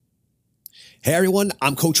Hey everyone,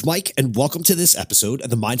 I'm Coach Mike, and welcome to this episode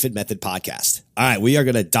of the MindFit Method podcast. All right, we are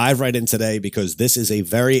going to dive right in today because this is a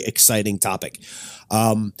very exciting topic.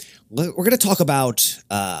 We're going to talk about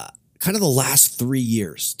kind of the last 3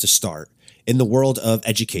 years to start in the world of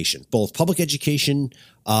education, both public education,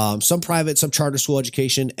 some private, some charter school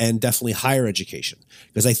education, and definitely higher education.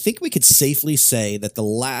 Because I think we could safely say that the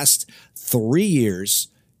last 3 years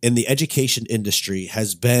in the education industry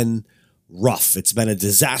has been rough. It's been a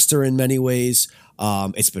disaster in many ways.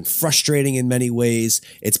 It's been frustrating in many ways.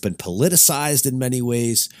 It's been politicized in many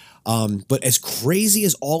ways. But as crazy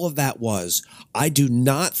as all of that was, I do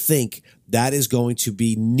not think that is going to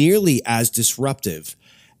be nearly as disruptive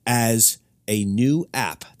as a new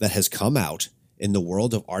app that has come out in the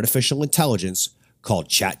world of artificial intelligence called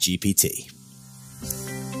ChatGPT.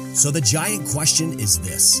 So the giant question is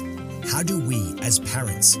this: how do we as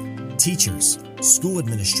parents, teachers, school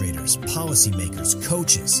administrators, policymakers,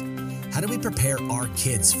 coaches, how do we prepare our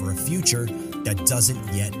kids for a future that doesn't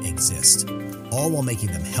yet exist? All while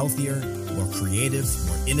making them healthier, more creative,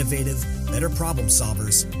 more innovative, better problem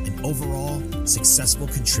solvers, and overall successful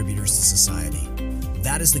contributors to society.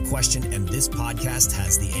 That is the question, and this podcast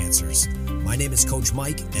has the answers. My name is Coach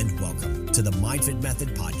Mike, and welcome to the MindFit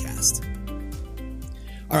Method podcast.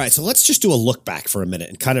 All right, so let's just do a look back for a minute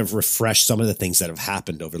and kind of refresh some of the things that have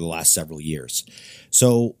happened over the last several years.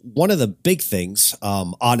 So one of the big things,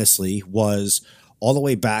 honestly, was all the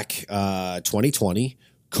way back 2020,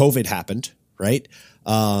 COVID happened, right?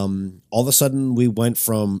 All of a sudden, we went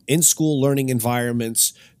from in-school learning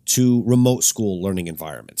environments to remote school learning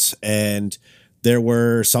environments. And there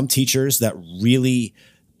were some teachers that really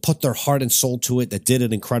put their heart and soul to it, that did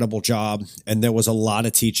an incredible job. And there was a lot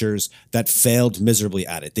of teachers that failed miserably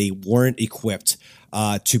at it. They weren't equipped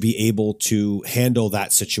to be able to handle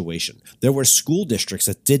that situation. There were school districts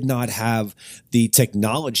that did not have the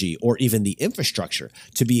technology or even the infrastructure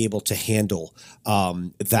to be able to handle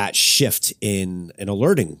that shift in a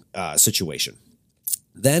learning situation.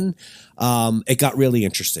 Then it got really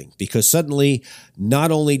interesting because suddenly not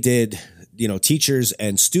only did teachers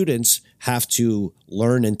and students have to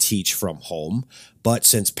learn and teach from home, but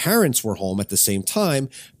since parents were home at the same time,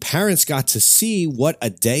 parents got to see what a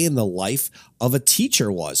day in the life of a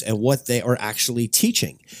teacher was and what they are actually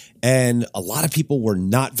teaching. And a lot of people were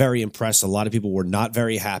not very impressed. A lot of people were not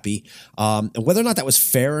very happy. And whether or not that was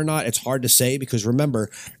fair or not, it's hard to say because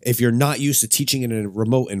remember, if you're not used to teaching in a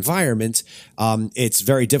remote environment, it's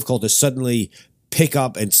very difficult to suddenly pick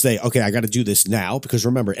up and say, okay, I got to do this now. Because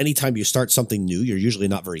remember, anytime you start something new, you're usually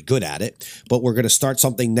not very good at it, but we're going to start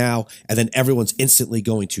something now. And then everyone's instantly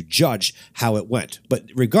going to judge how it went. But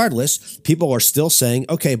regardless, people are still saying,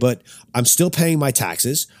 okay, but I'm still paying my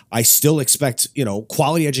taxes. I still expect,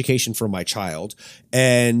 quality education for my child.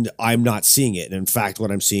 And I'm not seeing it. And in fact,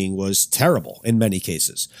 what I'm seeing was terrible in many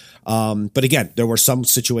cases. But again, there were some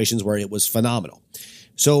situations where it was phenomenal.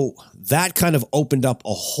 So that kind of opened up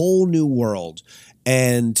a whole new world.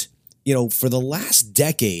 And, for the last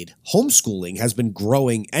decade, homeschooling has been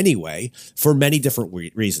growing anyway for many different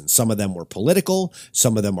reasons. Some of them were political,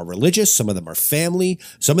 some of them are religious, some of them are family,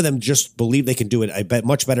 some of them just believe they can do it a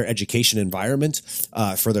much better education environment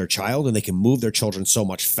for their child, and they can move their children so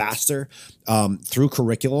much faster through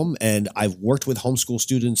curriculum. And I've worked with homeschool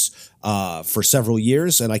students for several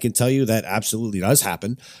years, and I can tell you that absolutely does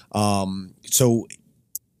happen.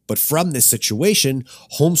 But from this situation,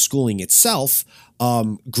 homeschooling itself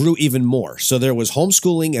grew even more. So there was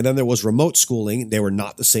homeschooling and then there was remote schooling. They were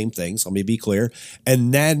not the same things. Let me be clear.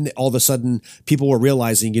 And then all of a sudden people were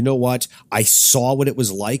realizing, you know what? I saw what it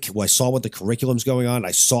was like. I saw what the curriculum's going on.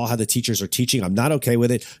 I saw how the teachers are teaching. I'm not okay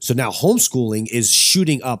with it. So now homeschooling is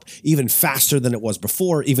shooting up even faster than it was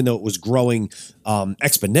before, even though it was growing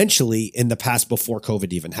exponentially in the past before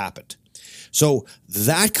COVID even happened. So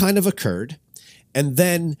that kind of occurred. And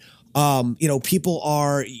then,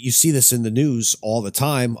 you see this in the news all the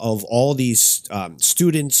time of all these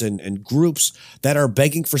students and groups that are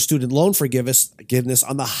begging for student loan forgiveness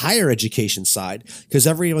on the higher education side, because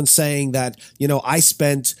everyone's saying that, I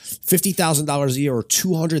spent $50,000 a year or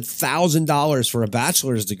 $200,000 for a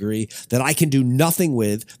bachelor's degree that I can do nothing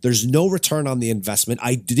with. There's no return on the investment.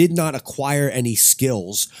 I did not acquire any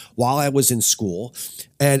skills while I was in school.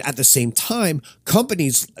 And at the same time,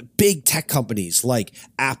 companies, big tech companies like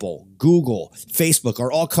Apple, Google, Facebook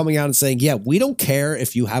are all coming out and saying, yeah, we don't care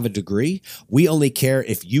if you have a degree. We only care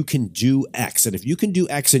if you can do X. And if you can do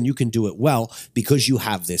X and you can do it well because you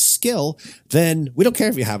have this skill, then we don't care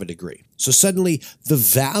if you have a degree. So suddenly the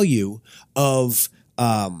value of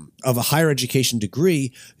a higher education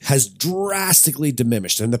degree has drastically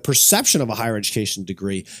diminished, and the perception of a higher education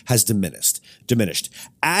degree has diminished.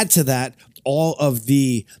 Add to that all of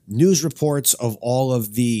the news reports of all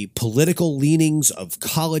of the political leanings of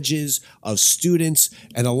colleges, of students.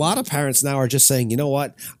 And a lot of parents now are just saying, you know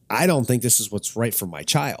what? I don't think this is what's right for my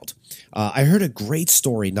child. I heard a great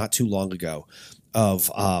story not too long ago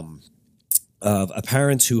of a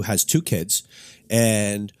parent who has two kids,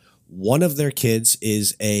 and one of their kids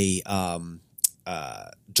is a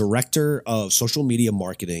director of social media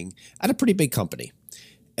marketing at a pretty big company.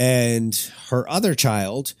 And her other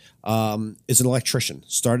child is an electrician,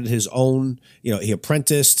 started his own, he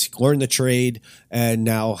apprenticed, learned the trade, and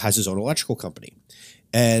now has his own electrical company.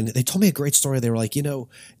 And they told me a great story. They were like,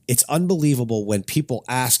 it's unbelievable when people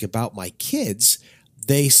ask about my kids,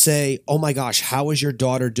 they say, oh my gosh, how is your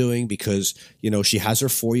daughter doing? Because, she has her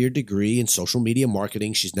 4-year degree in social media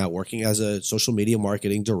marketing. She's now working as a social media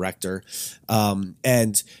marketing director.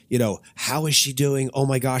 And how is she doing? Oh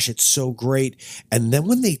my gosh, it's so great. And then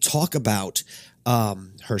when they talk about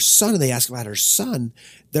her son and they ask about her son,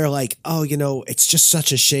 they're like, oh, it's just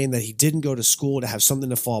such a shame that he didn't go to school to have something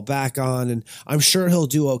to fall back on. And I'm sure he'll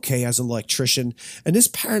do okay as an electrician. And this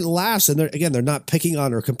parent laughs. And they're not picking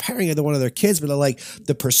on or comparing either one of their kids, but they're like,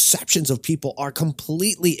 the perceptions of people are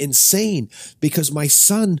completely insane because my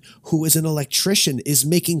son, who is an electrician, is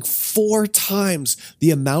making 4 times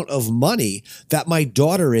the amount of money that my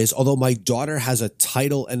daughter is, although my daughter has a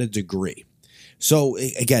title and a degree. So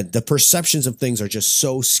again, the perceptions of things are just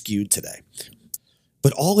so skewed today.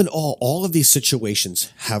 But all in all of these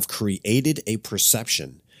situations have created a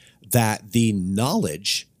perception that the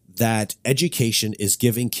knowledge that education is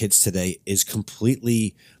giving kids today is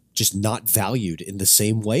completely just not valued in the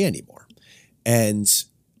same way anymore. And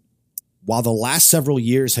while the last several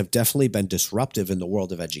years have definitely been disruptive in the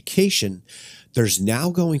world of education, there's now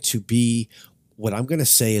going to be what I'm going to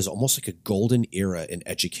say is almost like a golden era in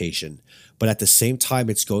education. But at the same time,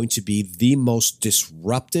 it's going to be the most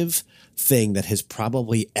disruptive thing that has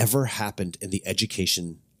probably ever happened in the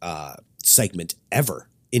education segment ever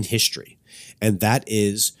in history. And that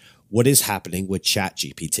is what is happening with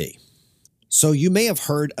ChatGPT. So you may have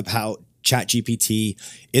heard about ChatGPT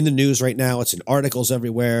in the news right now. It's in articles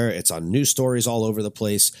everywhere. It's on news stories all over the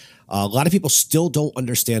place. A lot of people still don't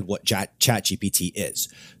understand what ChatGPT is.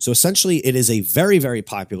 So essentially, it is a very, very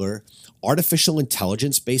popular artificial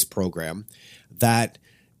intelligence-based program that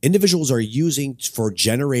individuals are using for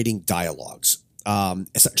generating dialogues.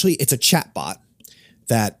 Essentially, it's a chatbot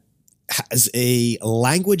that has a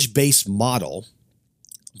language-based model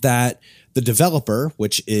that the developer,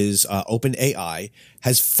 which is OpenAI,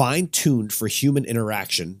 has fine-tuned for human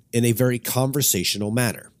interaction in a very conversational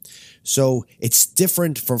manner. So it's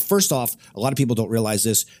different from, first off, a lot of people don't realize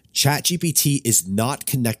this, ChatGPT is not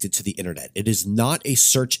connected to the internet. It is not a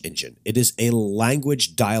search engine. It is a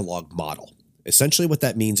language dialogue model. Essentially what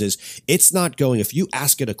that means is it's not going, if you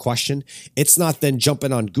ask it a question, it's not then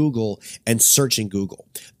jumping on Google and searching Google.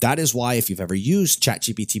 That is why if you've ever used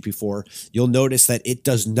ChatGPT before, you'll notice that it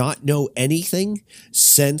does not know anything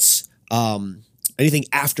since anything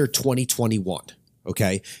after 2021.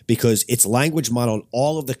 Okay, because its language model and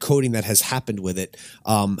all of the coding that has happened with it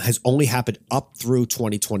has only happened up through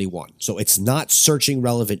 2021. So it's not searching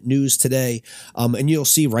relevant news today. And you'll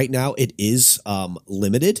see right now it is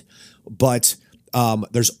limited, but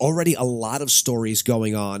there's already a lot of stories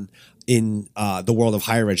going on in the world of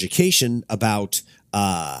higher education about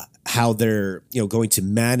how they're going to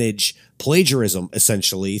manage plagiarism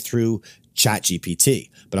essentially through ChatGPT.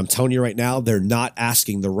 But I'm telling you right now, they're not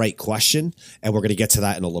asking the right question, and we're going to get to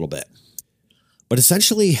that in a little bit. But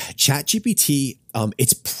essentially, ChatGPT,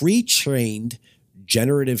 it's pre-trained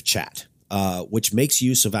generative chat, which makes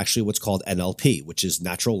use of actually what's called NLP, which is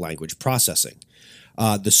natural language processing.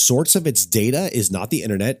 The source of its data is not the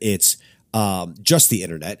internet. It's just the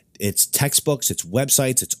internet. It's textbooks, it's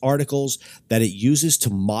websites, it's articles that it uses to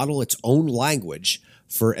model its own language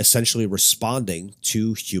for essentially responding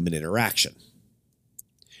to human interaction.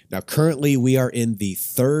 Now, currently, we are in the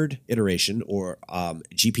 3rd iteration or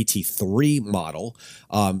GPT-3 model.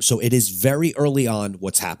 So it is very early on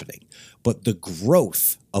what's happening. But the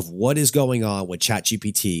growth of what is going on with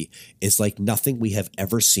ChatGPT is like nothing we have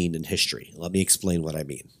ever seen in history. Let me explain what I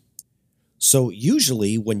mean. So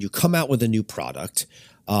usually when you come out with a new product,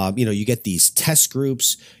 you get these test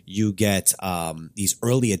groups, you get these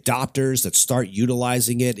early adopters that start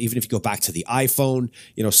utilizing it. Even if you go back to the iPhone,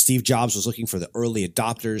 Steve Jobs was looking for the early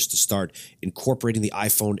adopters to start incorporating the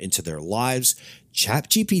iPhone into their lives.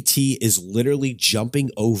 ChatGPT is literally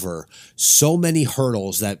jumping over so many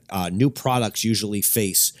hurdles that new products usually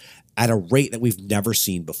face at a rate that we've never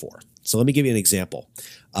seen before. So let me give you an example.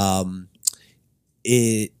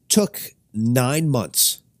 It took 9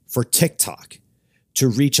 months for TikTok to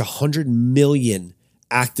reach 100 million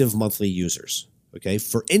active monthly users. Okay.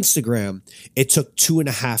 For Instagram, it took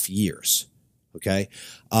 2.5 years. Okay.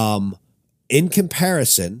 In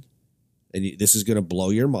comparison, and this is going to blow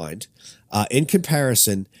your mind, in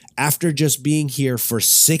comparison, after just being here for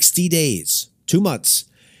 60 days, 2 months,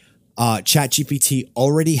 ChatGPT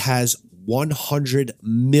already has 100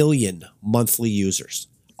 million monthly users,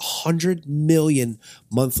 100 million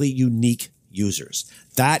monthly unique users.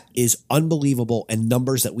 That is unbelievable, and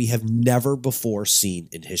numbers that we have never before seen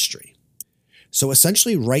in history. So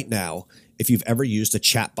essentially right now, if you've ever used a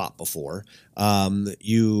chatbot before,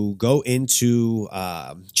 you go into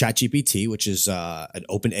ChatGPT, which is an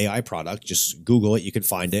open AI product. Just Google it. You can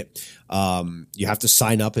find it. You have to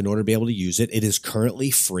sign up in order to be able to use it. It is currently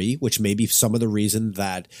free, which may be some of the reason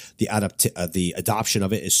that the adoption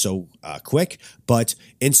of it is so quick. But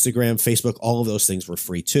Instagram, Facebook, all of those things were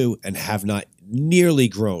free too and have not nearly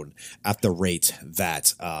grown at the rate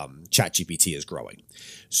that ChatGPT is growing.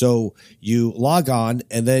 So you log on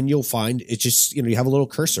and then you'll find it just, you have a little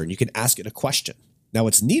cursor and you can ask it a question. Now,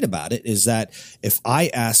 what's neat about it is that if I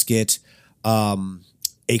ask it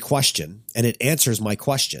a question and it answers my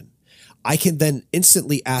question, I can then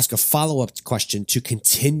instantly ask a follow-up question to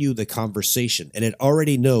continue the conversation, and it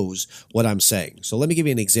already knows what I'm saying. So let me give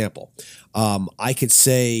you an example. I could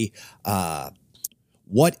say,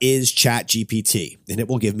 what is ChatGPT? And it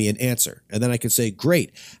will give me an answer. And then I can say,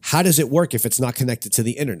 great, how does it work if it's not connected to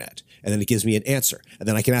the internet? And then it gives me an answer. And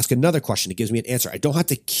then I can ask another question. It gives me an answer. I don't have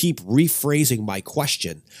to keep rephrasing my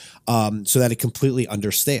question so that it completely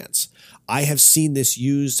understands. I have seen this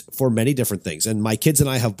used for many different things, and my kids and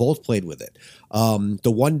I have both played with it.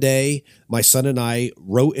 The one day, my son and I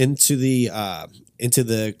wrote into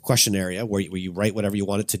the question area where you write whatever you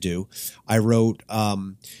want it to do. I wrote,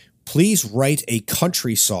 please write a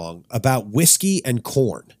country song about whiskey and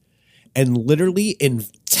corn. And literally in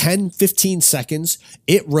 10, 15 seconds,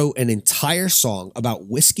 it wrote an entire song about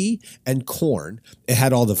whiskey and corn. It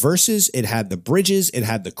had all the verses, it had the bridges, it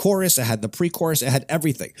had the chorus, it had the pre-chorus, it had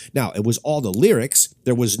everything. Now, it was all the lyrics.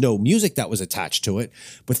 There was no music that was attached to it.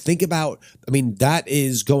 But think about, that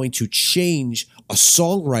is going to change a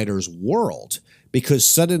songwriter's world. Because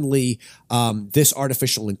suddenly this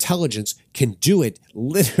artificial intelligence can do it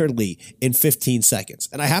literally in 15 seconds.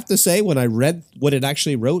 And I have to say, when I read what it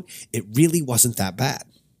actually wrote, it really wasn't that bad.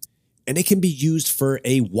 And it can be used for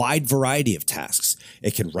a wide variety of tasks.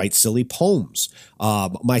 It can write silly poems.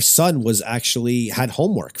 My son had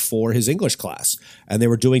homework for his English class, and they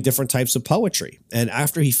were doing different types of poetry. And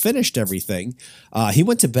after he finished everything, he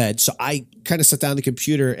went to bed. So I kind of sat down the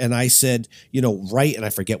computer and I said, write, and I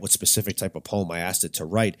forget what specific type of poem I asked it to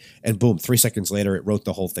write. And boom, 3 seconds later, it wrote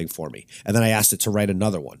the whole thing for me. And then I asked it to write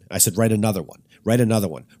another one. I said, write another one, write another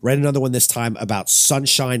one, write another one, this time about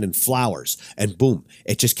sunshine and flowers. And boom,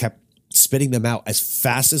 it just kept spitting them out as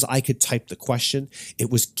fast as I could type the question. It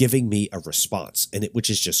was giving me a response, which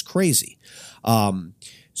is just crazy.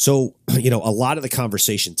 So, a lot of the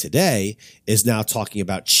conversation today is now talking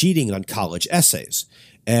about cheating on college essays.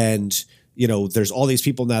 And, there's all these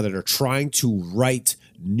people now that are trying to write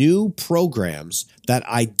new programs that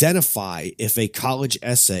identify if a college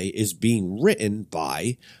essay is being written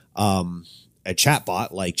by a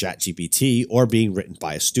chatbot like ChatGPT or being written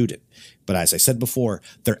by a student. But as I said before,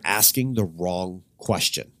 they're asking the wrong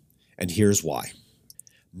question. And here's why.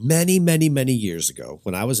 Many, many, many years ago,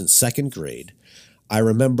 when I was in second grade, I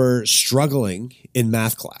remember struggling in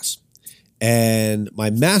math class. And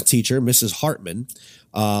my math teacher, Mrs. Hartman,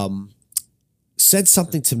 said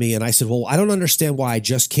something to me. And I said, well, I don't understand why I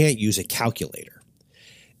just can't use a calculator.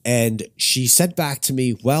 And she said back to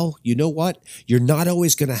me, well, you know what? You're not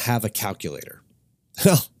always going to have a calculator.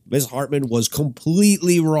 Ms. Hartman was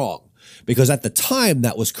completely wrong, because at the time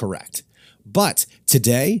that was correct. But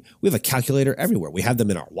today we have a calculator everywhere. We have them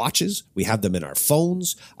in our watches. We have them in our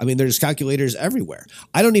phones. There's calculators everywhere.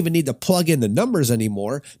 I don't even need to plug in the numbers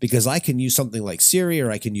anymore, because I can use something like Siri, or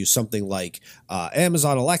I can use something like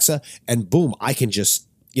Amazon Alexa, and boom, I can just,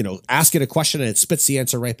 ask it a question and it spits the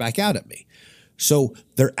answer right back out at me. So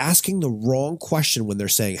they're asking the wrong question when they're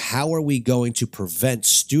saying, how are we going to prevent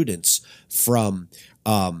students from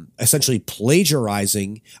essentially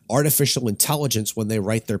plagiarizing artificial intelligence when they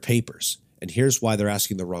write their papers? And here's why they're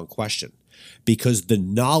asking the wrong question. Because the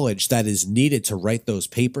knowledge that is needed to write those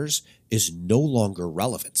papers is no longer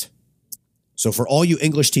relevant. So for all you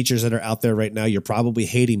English teachers that are out there right now, you're probably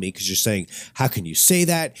hating me because you're saying, how can you say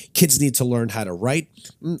that? Kids need to learn how to write.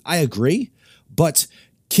 I agree, but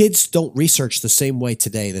kids don't research the same way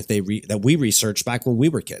today that we researched back when we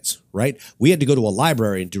were kids, right? We had to go to a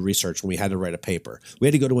library and do research when we had to write a paper. We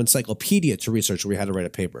had to go to an encyclopedia to research when we had to write a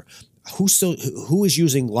paper. who is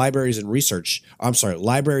using libraries and research? I'm sorry,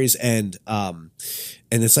 libraries and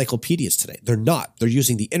encyclopedias today. They're not. They're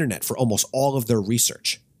using the internet for almost all of their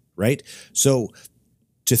research, right? So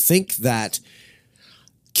to think that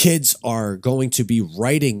kids are going to be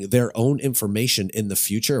writing their own information in the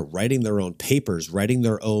future, writing their own papers, writing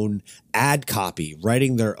their own ad copy,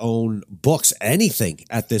 writing their own books, anything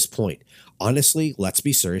at this point. Honestly, let's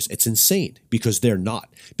be serious. It's insane because they're not.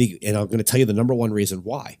 And I'm going to tell you the number one reason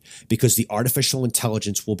why. Because the artificial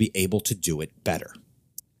intelligence will be able to do it better.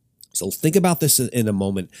 So think about this in a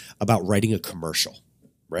moment about writing a commercial,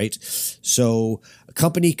 right? So a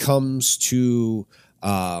company comes to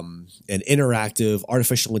an interactive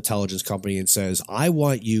artificial intelligence company and says, I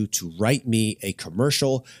want you to write me a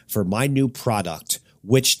commercial for my new product,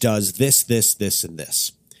 which does this, this, this, and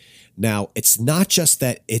this. Now, it's not just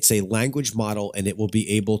that it's a language model and it will be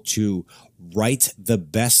able to write the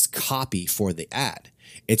best copy for the ad.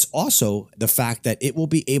 It's also the fact that it will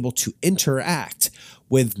be able to interact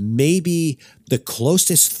with maybe the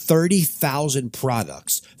closest 30,000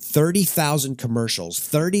 products, 30,000 commercials,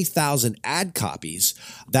 30,000 ad copies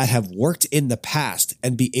that have worked in the past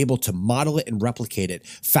and be able to model it and replicate it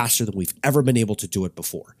faster than we've ever been able to do it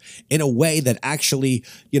before in a way that actually,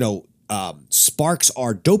 sparks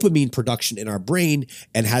our dopamine production in our brain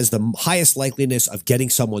and has the highest likeliness of getting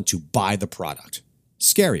someone to buy the product.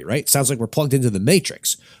 Scary, right? Sounds like we're plugged into the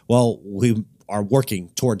matrix. Well, we are working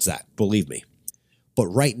towards that, believe me. But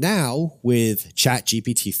right now with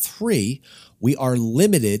ChatGPT 3, we are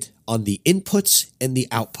limited on the inputs and the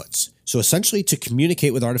outputs. So essentially to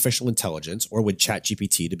communicate with artificial intelligence or with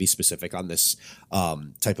ChatGPT to be specific on this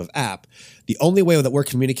type of app, the only way that we're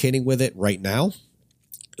communicating with it right now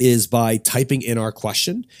is by typing in our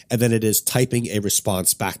question, and then it is typing a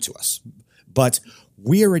response back to us. But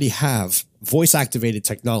we already have voice-activated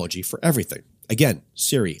technology for everything. Again,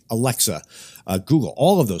 Siri, Alexa, Google,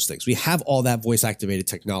 all of those things. We have all that voice-activated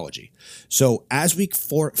technology. So as we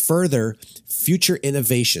further future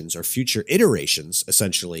innovations or future iterations,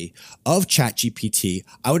 essentially, of ChatGPT,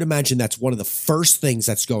 I would imagine that's one of the first things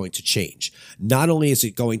that's going to change. Not only is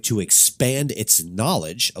it going to expand its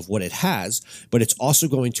knowledge of what it has, but it's also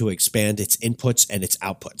going to expand its inputs and its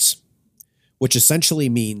outputs, which essentially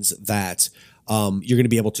means that you're going to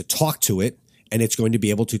be able to talk to it, and it's going to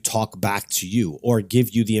be able to talk back to you or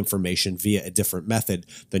give you the information via a different method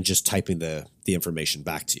than just typing the information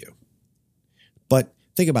back to you. But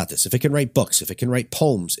think about this. If it can write books, if it can write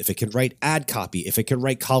poems, if it can write ad copy, if it can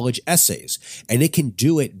write college essays, and it can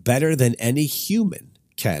do it better than any human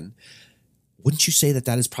can, wouldn't you say that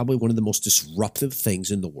that is probably one of the most disruptive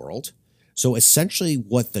things in the world? So essentially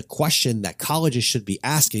what the question that colleges should be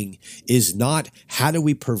asking is not how do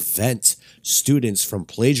we prevent students from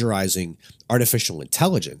plagiarizing artificial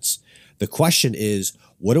intelligence? The question is,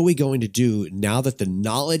 what are we going to do now that the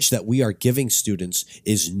knowledge that we are giving students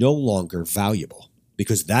is no longer valuable?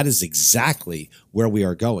 Because that is exactly where we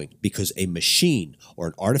are going, because a machine or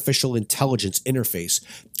an artificial intelligence interface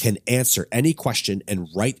can answer any question and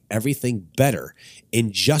write everything better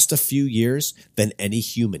in just a few years than any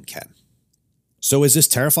human can. So is this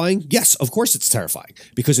terrifying? Yes, of course it's terrifying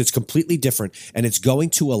because it's completely different and it's going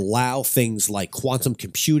to allow things like quantum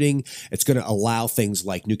computing. It's going to allow things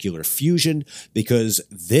like nuclear fusion because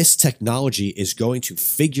this technology is going to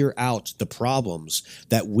figure out the problems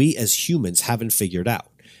that we as humans haven't figured out.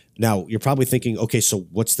 Now, you're probably thinking, okay, so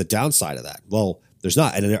what's the downside of that? Well, there's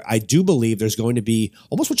not. And I do believe there's going to be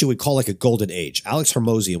almost what you would call like a golden age. Alex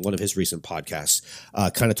Hormozi, in one of his recent podcasts,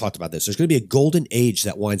 kind of talked about this. There's going to be a golden age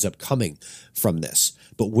that winds up coming from this.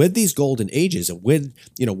 But with these golden ages and with,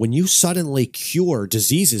 when you suddenly cure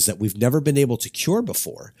diseases that we've never been able to cure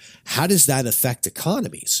before, how does that affect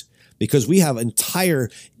economies? Because we have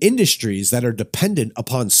entire industries that are dependent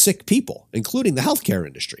upon sick people, including the healthcare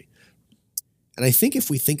industry. And I think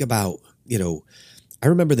if we think about, I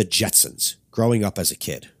remember the Jetsons growing up as a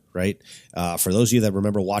kid, right? For those of you that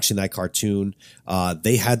remember watching that cartoon,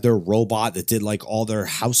 they had their robot that did like all their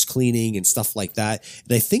house cleaning and stuff like that.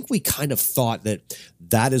 And I think we kind of thought that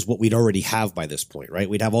that is what we'd already have by this point, right?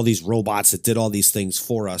 We'd have all these robots that did all these things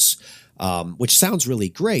for us, which sounds really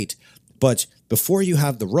great. But before you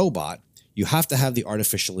have the robot, you have to have the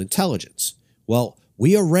artificial intelligence. Well,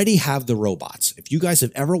 we already have the robots. If you guys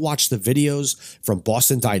have ever watched the videos from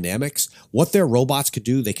Boston Dynamics, what their robots could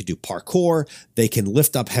do, they could do parkour, they can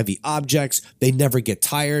lift up heavy objects, they never get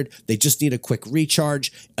tired, they just need a quick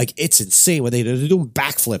recharge. Like, it's insane. They're doing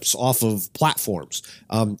backflips off of platforms.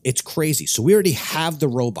 It's crazy. So we already have the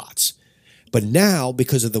robots. But now,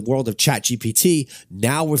 because of the world of ChatGPT,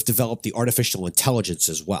 now we've developed the artificial intelligence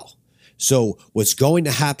as well. So what's going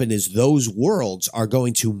to happen is those worlds are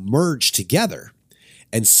going to merge together.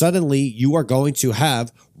 And suddenly you are going to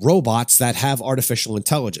have robots that have artificial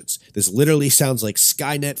intelligence. This literally sounds like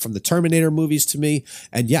Skynet from the Terminator movies to me.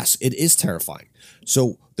 And yes, it is terrifying.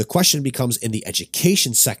 So the question becomes, in the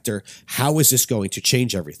education sector, how is this going to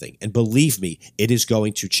change everything? And believe me, it is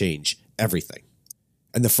going to change everything.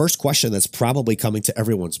 And the first question that's probably coming to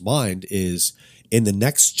everyone's mind is, in the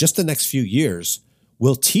next few years,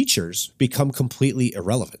 will teachers become completely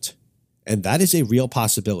irrelevant? And that is a real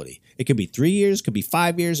possibility. It could be 3 years, it could be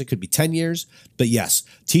 5 years, it could be 10 years. But yes,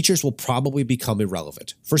 teachers will probably become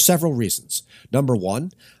irrelevant for several reasons. Number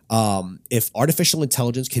one, if artificial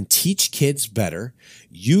intelligence can teach kids better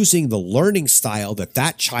using the learning style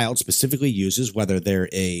that child specifically uses, whether they're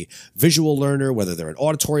a visual learner, whether they're an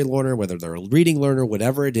auditory learner, whether they're a reading learner,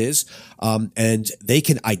 whatever it is, and they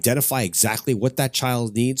can identify exactly what that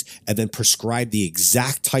child needs and then prescribe the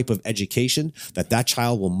exact type of education that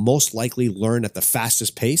child will most likely learn at the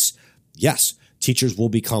fastest pace, yes, teachers will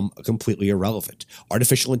become completely irrelevant.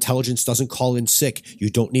 Artificial intelligence doesn't call in sick. You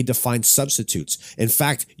don't need to find substitutes. In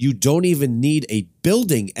fact, you don't even need a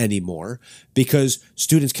building anymore because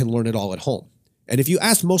students can learn it all at home. And if you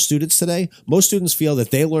ask most students today, most students feel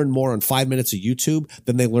that they learn more on 5 minutes of YouTube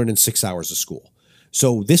than they learn in 6 hours of school.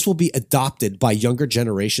 So this will be adopted by younger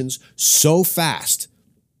generations so fast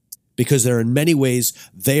because there are in many ways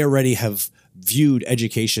they already have viewed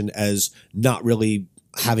education as not really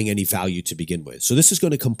having any value to begin with. So this is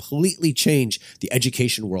going to completely change the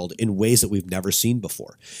education world in ways that we've never seen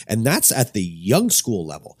before. And that's at the young school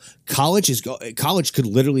level. College could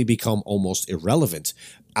literally become almost irrelevant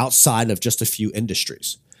outside of just a few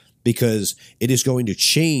industries because it is going to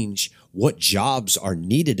change what jobs are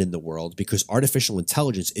needed in the world because artificial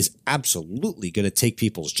intelligence is absolutely going to take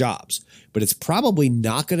people's jobs, but it's probably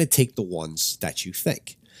not going to take the ones that you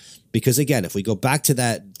think. Because again, if we go back to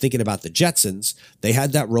that, thinking about the Jetsons, they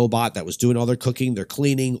had that robot that was doing all their cooking, their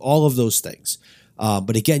cleaning, all of those things.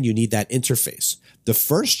 But again, you need that interface. The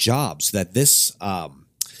first jobs that this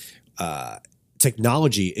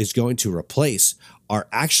technology is going to replace are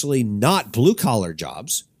actually not blue-collar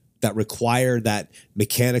jobs that require that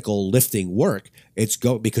mechanical lifting work.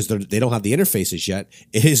 Because they don't have the interfaces yet.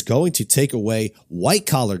 It is going to take away white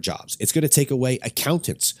collar jobs. It's going to take away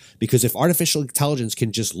accountants because if artificial intelligence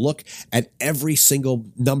can just look at every single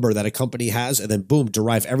number that a company has and then boom,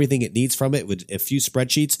 derive everything it needs from it with a few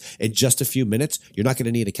spreadsheets in just a few minutes, you're not going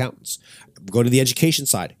to need accountants. Go to the education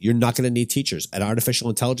side. You're not going to need teachers, and artificial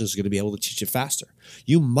intelligence is going to be able to teach it faster.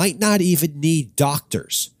 You might not even need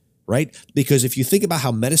doctors. Right? Because if you think about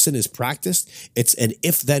how medicine is practiced, it's an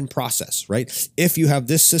if-then process, right? If you have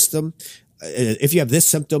this system, if you have this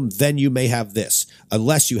symptom, then you may have this.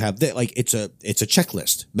 Unless you have this, like it's a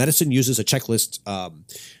checklist. Medicine uses a checklist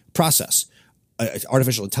process.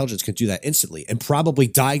 Artificial intelligence can do that instantly and probably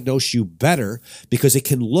diagnose you better because it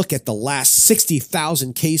can look at the last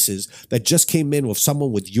 60,000 cases that just came in with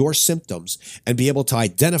someone with your symptoms and be able to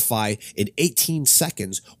identify in 18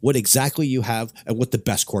 seconds what exactly you have and what the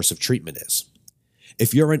best course of treatment is.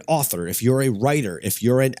 If you're an author, if you're a writer, if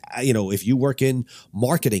you work in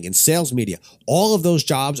marketing and sales media, all of those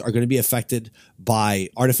jobs are going to be affected by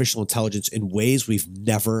artificial intelligence in ways we've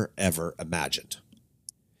never, ever imagined.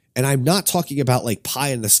 And I'm not talking about like pie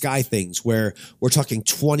in the sky things where we're talking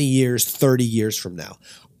 20 years, 30 years from now.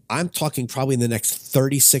 I'm talking probably in the next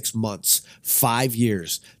 36 months, 5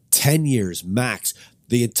 years, 10 years max.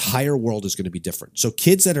 The entire world is going to be different. So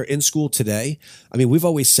kids that are in school today, I mean, we've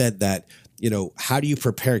always said that, how do you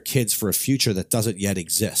prepare kids for a future that doesn't yet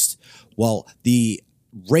exist? Well, the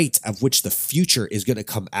rate of which the future is going to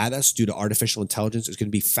come at us due to artificial intelligence is going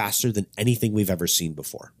to be faster than anything we've ever seen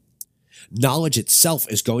before. Knowledge itself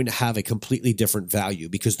is going to have a completely different value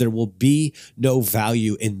because there will be no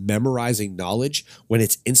value in memorizing knowledge when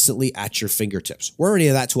it's instantly at your fingertips. We're already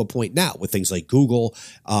at that to a point now with things like Google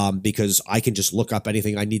because I can just look up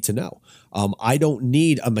anything I need to know. I don't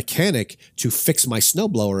need a mechanic to fix my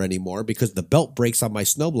snowblower anymore because the belt breaks on my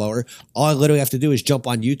snowblower. All I literally have to do is jump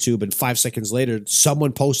on YouTube and 5 seconds later,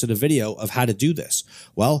 someone posted a video of how to do this.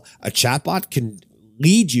 Well, a chatbot can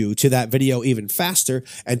lead you to that video even faster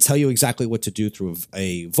and tell you exactly what to do through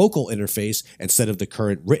a vocal interface instead of the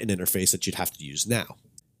current written interface that you'd have to use now.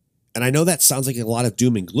 And I know that sounds like a lot of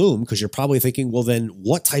doom and gloom because you're probably thinking, well, then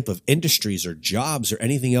what type of industries or jobs or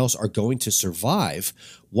anything else are going to survive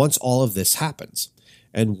once all of this happens?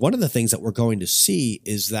 And one of the things that we're going to see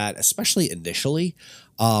is that, especially initially,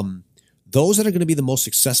 those that are going to be the most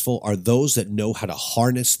successful are those that know how to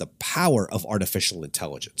harness the power of artificial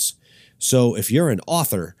intelligence. So if you're an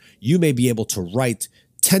author, you may be able to write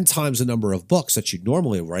 10 times the number of books that you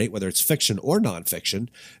normally write, whether it's fiction or nonfiction,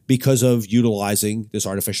 because of utilizing this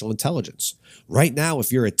artificial intelligence. Right now,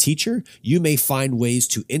 if you're a teacher, you may find ways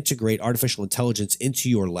to integrate artificial intelligence into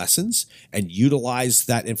your lessons and utilize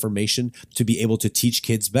that information to be able to teach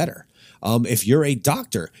kids better. If you're a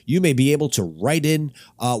doctor, you may be able to write in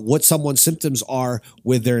what someone's symptoms are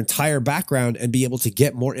with their entire background and be able to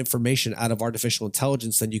get more information out of artificial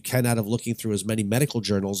intelligence than you can out of looking through as many medical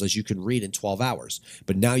journals as you can read in 12 hours.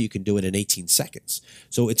 But now you can do it in 18 seconds.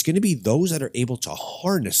 So it's going to be those that are able to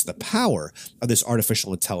harness the power of this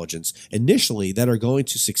artificial intelligence initially that are going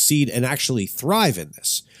to succeed and actually thrive in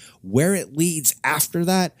this. Where it leads after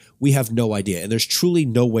that, we have no idea. And there's truly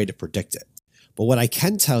no way to predict it. But what I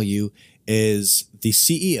can tell you is the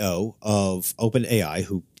CEO of OpenAI,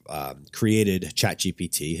 who created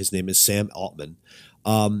ChatGPT, his name is Sam Altman.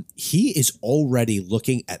 He is already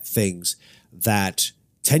looking at things that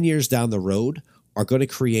 10 years down the road are going to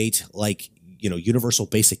create universal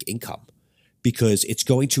basic income, because it's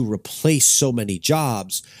going to replace so many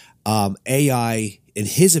jobs. AI, in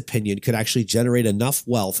his opinion, could actually generate enough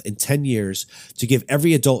wealth in 10 years to give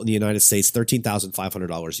every adult in the United States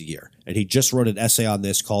 $13,500 a year. And he just wrote an essay on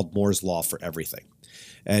this called Moore's Law for Everything.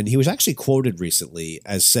 And he was actually quoted recently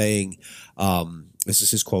as saying, this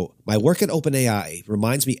is his quote, "My work at OpenAI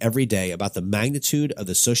reminds me every day about the magnitude of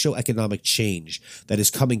the socioeconomic change that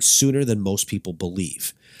is coming sooner than most people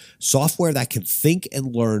believe. Software that can think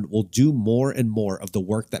and learn will do more and more of the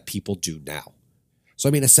work that people do now." So,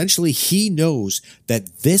 I mean, essentially, he knows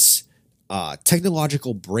that this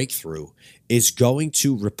technological breakthrough is going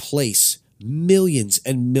to replace millions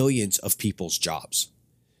and millions of people's jobs.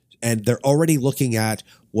 And they're already looking at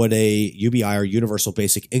what a UBI or universal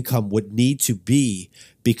basic income would need to be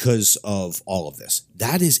because of all of this.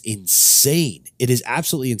 That is insane. It is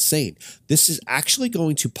absolutely insane. This is actually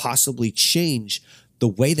going to possibly change the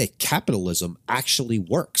way that capitalism actually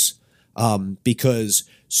works, because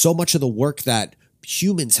so much of the work that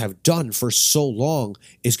humans have done for so long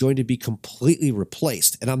is going to be completely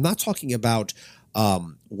replaced. And I'm not talking about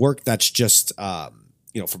work that's just,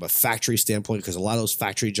 from a factory standpoint, because a lot of those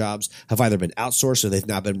factory jobs have either been outsourced or they've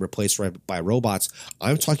now been replaced by robots.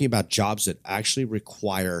 I'm talking about jobs that actually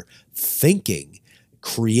require thinking,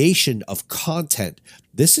 creation of content.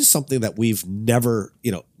 This is something that we've never,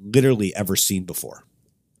 literally ever seen before.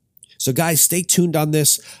 So guys, stay tuned on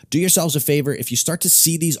this. Do yourselves a favor. If you start to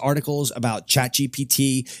see these articles about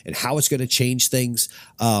ChatGPT and how it's going to change things,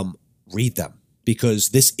 read them, because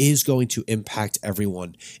this is going to impact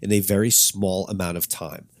everyone in a very small amount of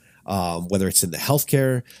time, whether it's in the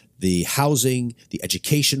healthcare, the housing, the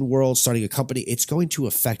education world, starting a company. It's going to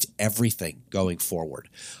affect everything going forward.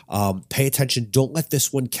 Pay attention. Don't let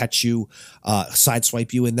this one catch you,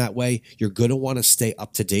 sideswipe you in that way. You're going to want to stay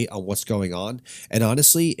up to date on what's going on. And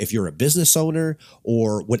honestly, if you're a business owner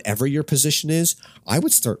or whatever your position is, I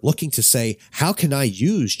would start looking to say, how can I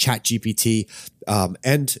use ChatGPT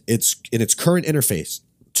and its current interface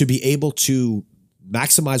to be able to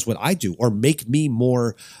maximize what I do or make me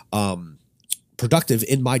more productive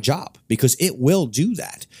in my job, because it will do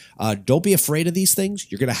that. Don't be afraid of these things.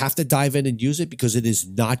 You're going to have to dive in and use it, because it is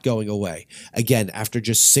not going away. Again, after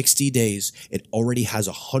just 60 days, it already has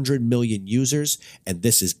 100 million users, and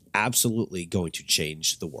this is absolutely going to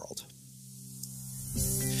change the world.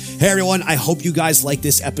 Hey everyone, I hope you guys like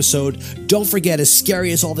this episode. Don't forget, as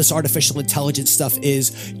scary as all this artificial intelligence stuff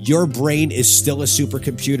is, your brain is still a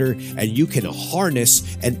supercomputer, and you can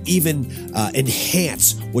harness and even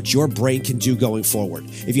enhance what your brain can do going forward.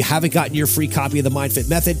 If you haven't gotten your free copy of the MindFit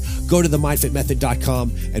Method, go to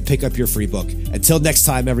themindfitmethod.com and pick up your free book. Until next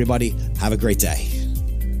time, everybody, have a great day.